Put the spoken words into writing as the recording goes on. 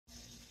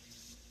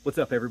What's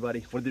up,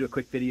 everybody? I wanted to do a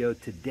quick video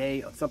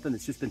today on something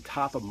that's just been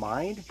top of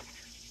mind.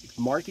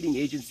 Marketing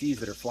agencies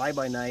that are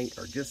fly-by-night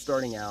or just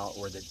starting out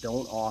or that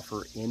don't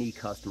offer any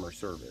customer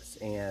service.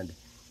 And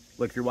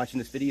look, if you're watching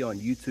this video on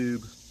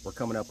YouTube, we're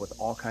coming up with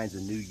all kinds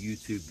of new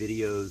YouTube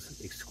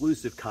videos,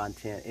 exclusive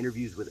content,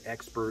 interviews with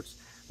experts.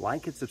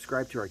 Like and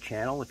subscribe to our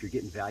channel if you're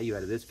getting value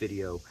out of this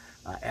video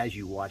as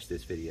you watch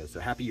this video. So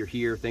happy you're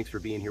here. Thanks for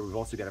being here. We've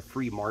also got a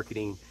free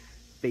marketing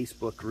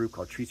Facebook group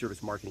called Tree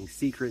Service Marketing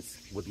Secrets.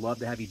 Would love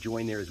to have you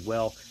join there as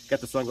well.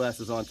 Got the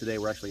sunglasses on today.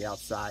 We're actually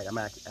outside. I'm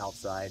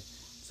outside,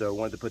 so I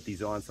wanted to put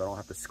these on so I don't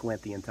have to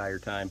squint the entire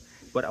time.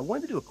 But I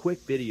wanted to do a quick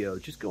video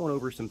just going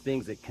over some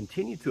things that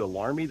continue to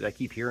alarm me that I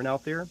keep hearing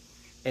out there.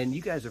 And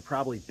you guys have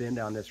probably been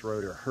down this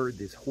road or heard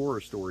these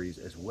horror stories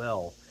as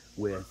well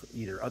with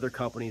either other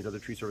companies, other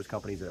tree service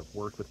companies that have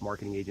worked with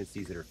marketing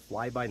agencies that are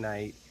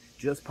fly-by-night,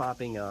 just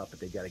popping up, but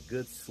they've got a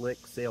good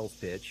slick sales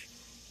pitch.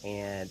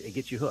 And it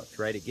gets you hooked,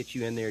 right? It gets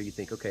you in there. You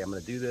think, okay, I'm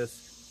going to do this.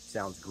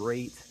 Sounds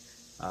great.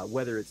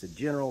 Whether it's a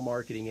general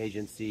marketing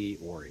agency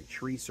or a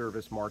tree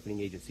service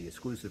marketing agency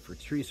exclusive for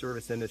tree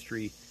service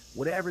industry,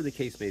 whatever the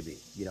case may be.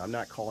 You know, I'm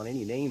not calling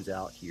any names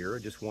out here. I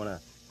just want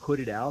to put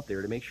it out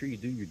there to make sure you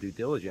do your due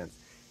diligence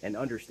and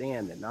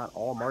understand that not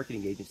all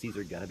marketing agencies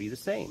are going to be the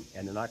same,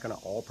 and they're not going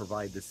to all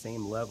provide the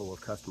same level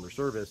of customer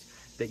service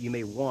that you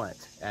may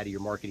want out of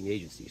your marketing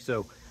agency.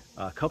 So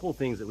a couple of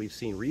things that we've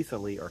seen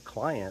recently are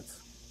clients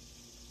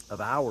of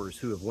ours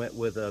who have went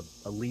with a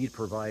lead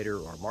provider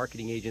or a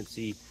marketing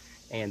agency,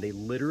 and they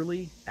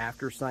literally,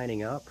 after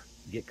signing up,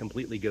 get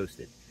completely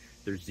ghosted.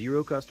 There's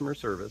zero customer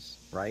service,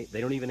 right? They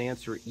don't even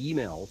answer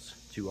emails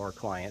to our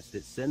clients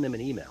that send them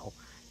an email.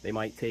 They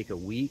might take a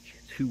week,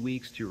 2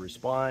 weeks to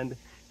respond.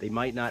 They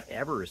might not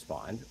ever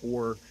respond,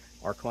 or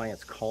our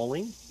clients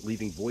calling,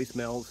 leaving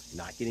voicemails,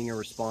 not getting a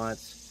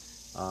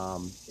response,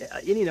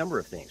 any number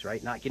of things,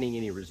 right? Not getting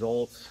any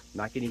results,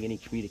 not getting any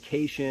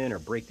communication or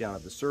breakdown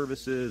of the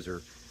services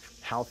or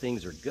how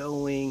things are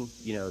going,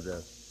 you know,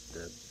 the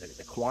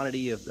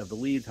quantity of the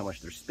leads, how much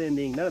they're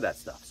spending, none of that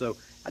stuff. So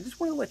I just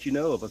want to let you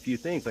know of a few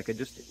things. Like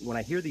when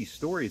I hear these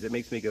stories, it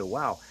makes me go,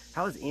 wow,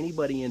 how is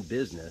anybody in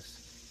business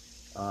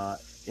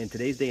in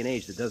today's day and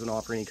age that doesn't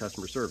offer any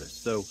customer service?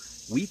 So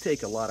we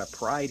take a lot of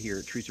pride here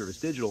at Tree Service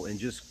Digital in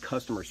just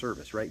customer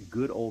service, right?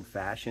 Good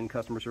old-fashioned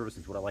customer service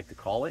is what I like to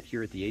call it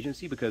here at the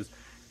agency, because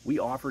we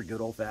offer good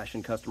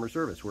old-fashioned customer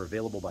service. We're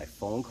available by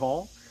phone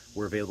call.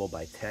 We're available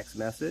by text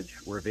message.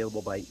 We're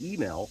available by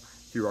email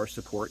through our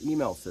support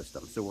email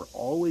system. So we're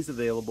always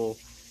available.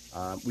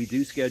 We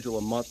do schedule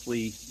a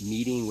monthly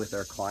meeting with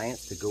our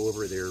clients to go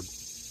over their,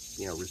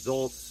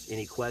 results,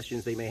 any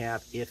questions they may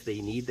have if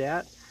they need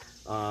that.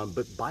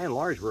 But by and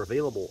large, we're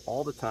available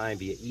all the time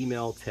via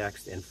email,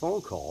 text, and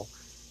phone call.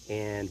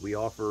 And we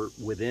offer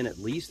within at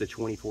least a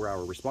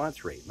 24-hour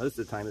response rate. Most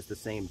of the time, it's the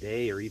same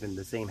day or even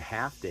the same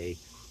half day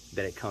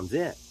that it comes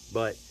in.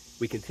 But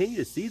we continue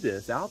to see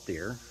this out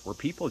there where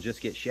people just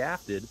get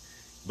shafted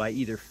by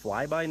either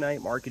fly-by-night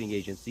marketing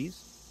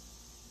agencies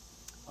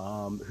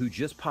who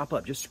just pop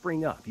up, just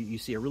spring up. You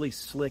see a really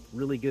slick,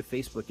 really good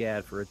Facebook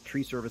ad for a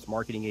tree service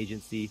marketing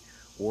agency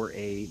or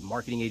a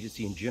marketing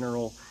agency in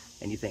general,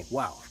 and you think,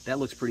 wow, that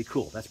looks pretty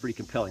cool. That's pretty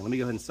compelling. Let me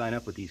go ahead and sign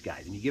up with these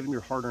guys. And you give them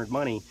your hard-earned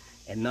money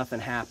and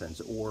nothing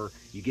happens, or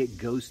you get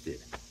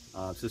ghosted.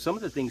 So some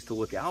of the things to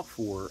look out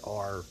for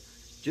are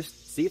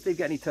just see if they've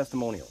got any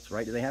testimonials,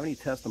 right? Do they have any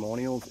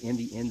testimonials in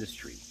the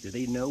industry? Do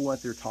they know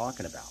what they're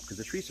talking about? Because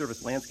the tree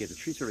service landscape, the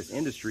tree service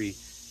industry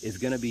is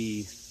going to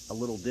be a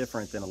little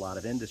different than a lot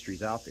of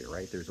industries out there,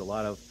 right? There's a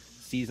lot of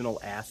seasonal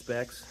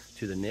aspects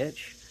to the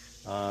niche.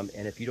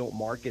 And if you don't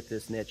market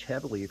this niche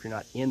heavily, if you're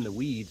not in the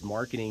weeds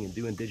marketing and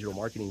doing digital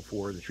marketing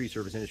for the tree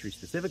service industry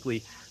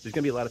specifically, there's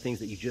going to be a lot of things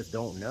that you just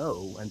don't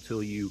know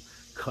until you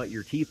cut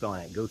your teeth on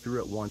it, go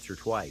through it once or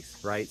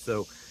twice, right?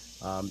 So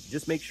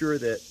just make sure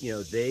that,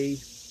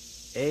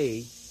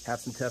 they have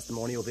some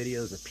testimonial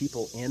videos of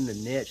people in the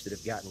niche that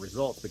have gotten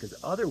results, because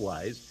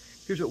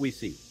otherwise, here's what we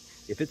see.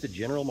 If it's a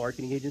general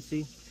marketing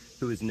agency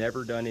who has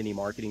never done any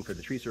marketing for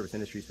the tree service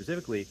industry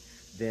specifically,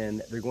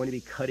 then they're going to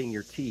be cutting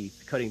their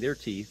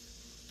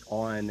teeth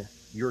on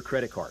your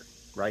credit card,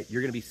 right?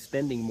 You're going to be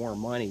spending more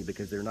money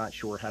because they're not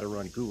sure how to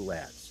run Google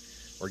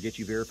ads or get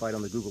you verified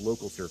on the Google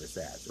local service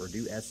ads or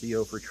do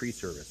SEO for tree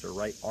service or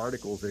write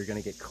articles that are going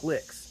to get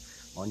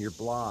clicks on your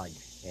blog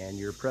and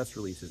your press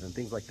releases and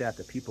things like that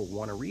people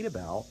want to read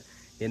about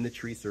in the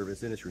tree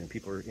service industry, and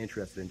people are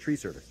interested in tree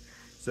service.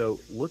 So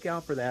look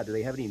out for that. Do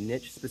they have any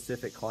niche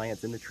specific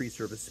clients in the tree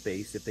service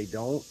space? If they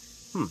don't,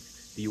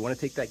 do you want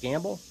to take that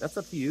gamble? That's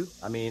up to you.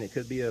 I mean, it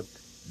could be a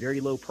very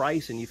low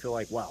price and you feel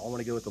like, wow, I want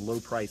to go with the low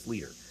price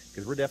leader,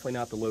 because we're definitely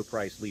not the low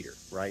price leader,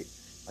 right?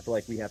 I feel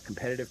like we have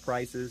competitive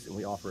prices and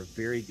we offer a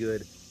very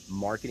good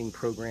marketing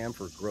program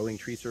for growing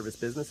tree service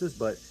businesses,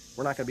 but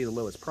we're not going to be the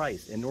lowest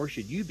price, and nor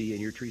should you be in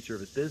your tree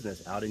service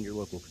business out in your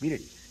local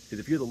community. Because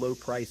if you're the low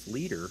price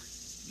leader,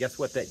 guess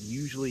what that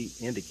usually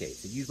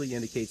indicates? It usually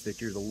indicates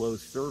that you're the low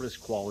service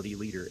quality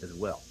leader as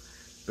well.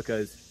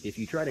 Because if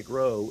you try to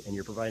grow and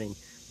you're providing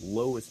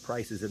lowest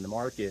prices in the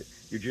market,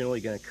 you're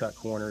generally going to cut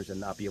corners and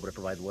not be able to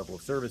provide the level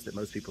of service that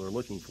most people are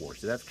looking for.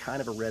 So that's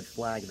kind of a red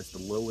flag if it's the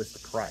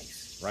lowest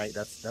price, right?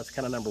 That's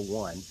kind of number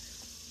one.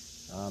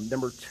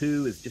 Number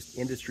two is just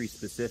industry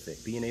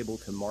specific, being able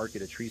to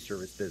market a tree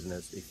service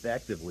business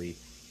effectively,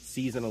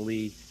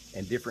 seasonally,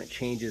 and different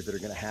changes that are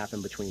going to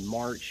happen between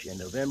March and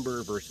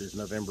November versus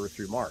November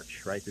through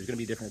March, right? There's going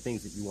to be different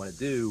things that you want to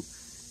do,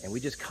 and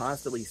we just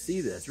constantly see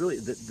this. Really,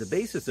 the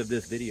basis of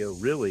this video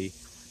really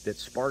that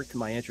sparked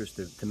my interest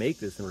to make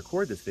this and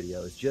record this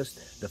video is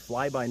just the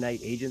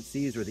fly-by-night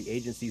agencies or the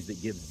agencies that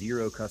give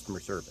zero customer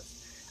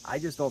service. I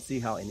just don't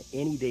see how in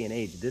any day and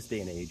age, this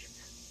day and age,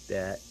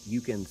 that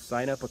you can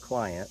sign up a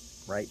client,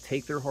 right,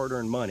 take their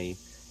hard-earned money,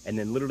 and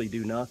then literally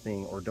do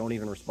nothing or don't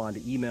even respond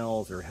to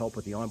emails or help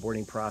with the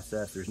onboarding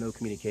process. There's no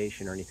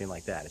communication or anything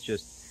like that.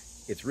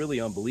 It's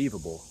really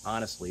unbelievable,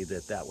 honestly,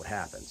 that would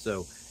happen.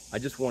 So I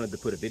just wanted to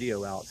put a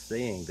video out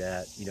saying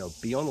that, you know,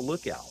 be on the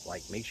lookout.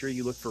 Like, make sure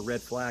you look for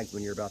red flags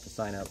when you're about to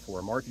sign up for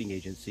a marketing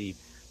agency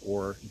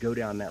or go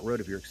down that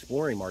road if you're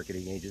exploring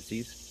marketing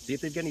agencies. See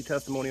if they've got any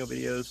testimonial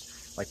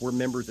videos. Like, we're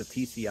members of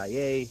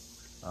TCIA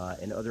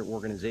and other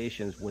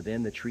organizations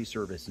within the tree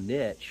service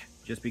niche,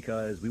 just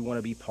because we want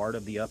to be part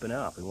of the up and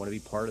up. We want to be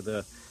part of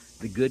the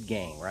good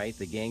gang, right?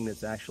 The gang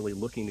that's actually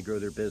looking to grow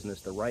their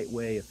business the right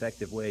way,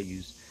 effective way,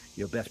 use,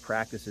 you know, best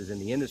practices in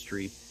the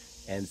industry.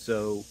 And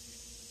so,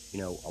 you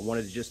know, I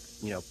wanted to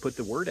just, you know, put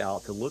the word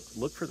out to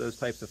look for those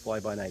types of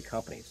fly-by-night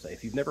companies. So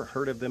if you've never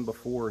heard of them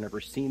before, never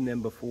seen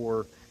them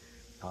before,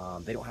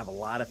 they don't have a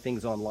lot of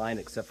things online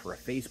except for a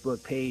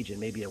Facebook page and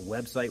maybe a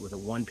website with a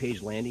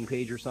one-page landing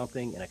page or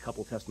something and a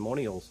couple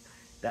testimonials.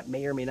 That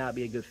may or may not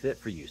be a good fit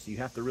for you. So you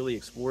have to really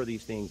explore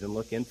these things and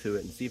look into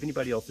it and see if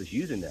anybody else is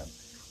using them.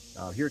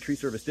 Here at Tree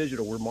Service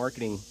Digital, we're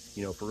marketing,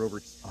 you know, for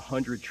over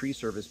 100 tree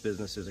service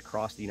businesses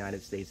across the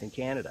United States and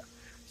Canada.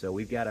 So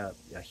we've got a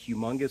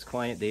humongous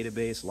client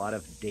database, a lot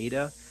of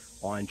data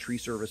on tree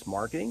service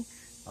marketing.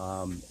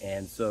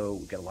 And so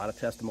we've got a lot of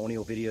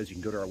testimonial videos. You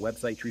can go to our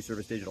website,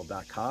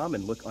 treeservicedigital.com,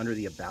 and look under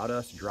the About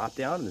Us drop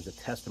down, and there's a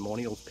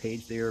testimonials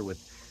page there with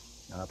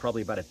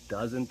probably about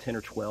 10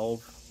 or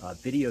 12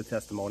 video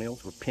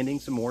testimonials. We're pinning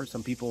some more.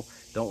 Some people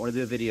don't want to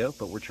do a video,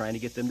 but we're trying to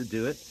get them to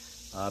do it.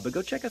 But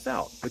go check us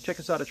out. Go check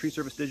us out at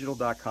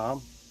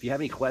treeservicedigital.com. If you have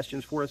any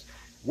questions for us,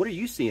 what are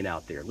you seeing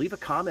out there? Leave a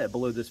comment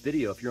below this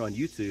video if you're on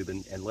YouTube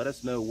and let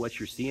us know what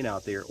you're seeing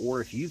out there.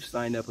 Or if you've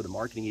signed up with a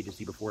marketing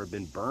agency before and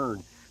been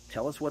burned,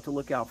 tell us what to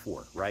look out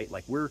for, right?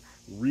 Like, we're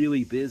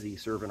really busy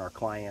serving our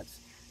clients,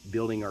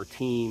 building our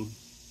team,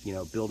 you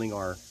know, building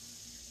our,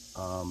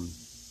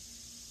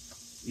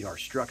 you know, our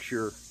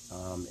structure,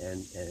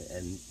 and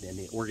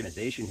the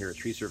organization here at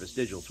Tree Service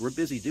Digital. So we're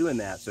busy doing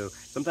that. So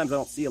sometimes I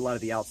don't see a lot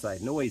of the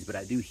outside noise, but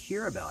I do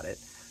hear about it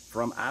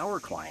from our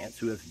clients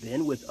who have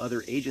been with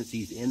other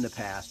agencies in the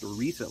past or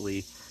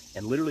recently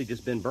and literally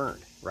just been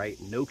burned, right?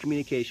 No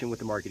communication with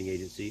the marketing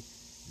agency,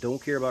 don't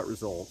care about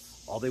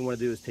results. All they want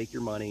to do is take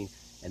your money,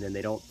 and then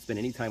they don't spend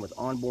any time with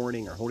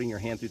onboarding or holding your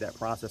hand through that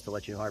process to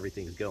let you know how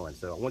everything's going.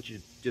 So I want you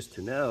just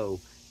to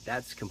know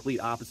that's complete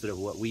opposite of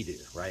what we do,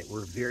 right?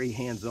 We're very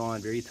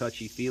hands-on, very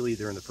touchy-feely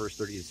during the first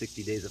 30 to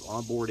 60 days of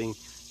onboarding,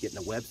 getting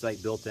the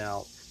website built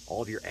out,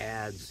 all of your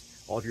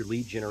ads, all of your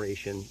lead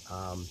generation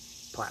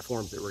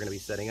platforms that we're going to be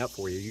setting up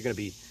for you. You're going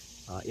to be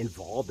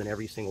involved in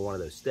every single one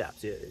of those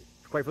steps.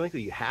 Quite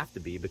frankly, you have to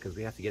be, because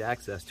we have to get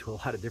access to a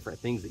lot of different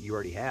things that you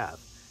already have.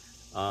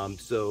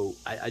 So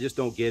I just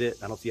don't get it.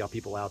 I don't see how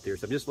people out there.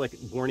 So I'm just like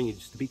warning you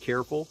just to be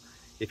careful.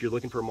 If you're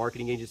looking for a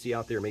marketing agency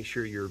out there, make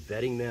sure you're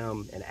vetting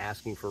them and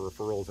asking for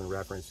referrals and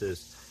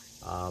references.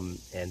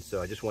 And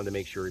so I just wanted to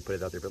make sure we put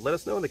it out there. But let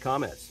us know in the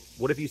comments.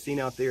 What have you seen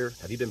out there?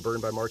 Have you been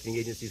burned by marketing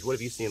agencies? What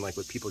have you seen, like,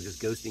 with people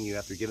just ghosting you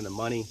after giving them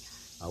money?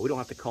 We don't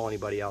have to call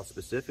anybody out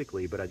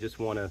specifically, but I just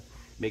want to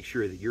make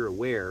sure that you're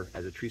aware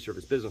as a tree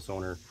service business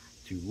owner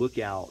to look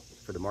out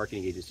for the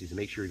marketing agencies and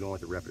make sure you're going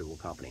with a reputable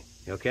company.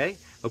 Okay?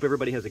 Hope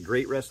everybody has a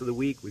great rest of the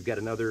week. We've got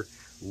another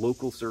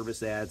local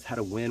service ads, how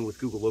to win with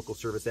Google local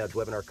service ads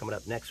webinar coming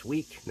up next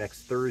week,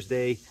 next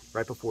Thursday,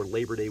 right before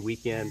Labor Day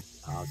weekend.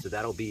 So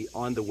that'll be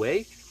on the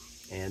way.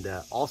 And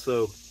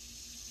also,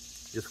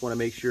 just want to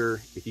make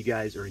sure, if you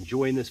guys are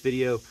enjoying this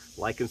video,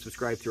 like and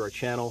subscribe to our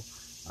channel.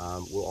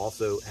 We'll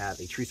also have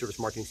a Tree Service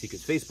Marketing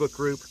Secrets Facebook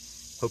group.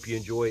 Hope you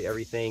enjoy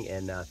everything.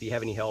 And if you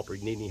have any help or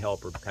need any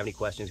help or have any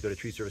questions, go to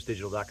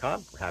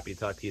treeservicedigital.com. We're happy to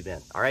talk to you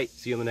then. All right,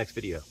 see you in the next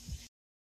video.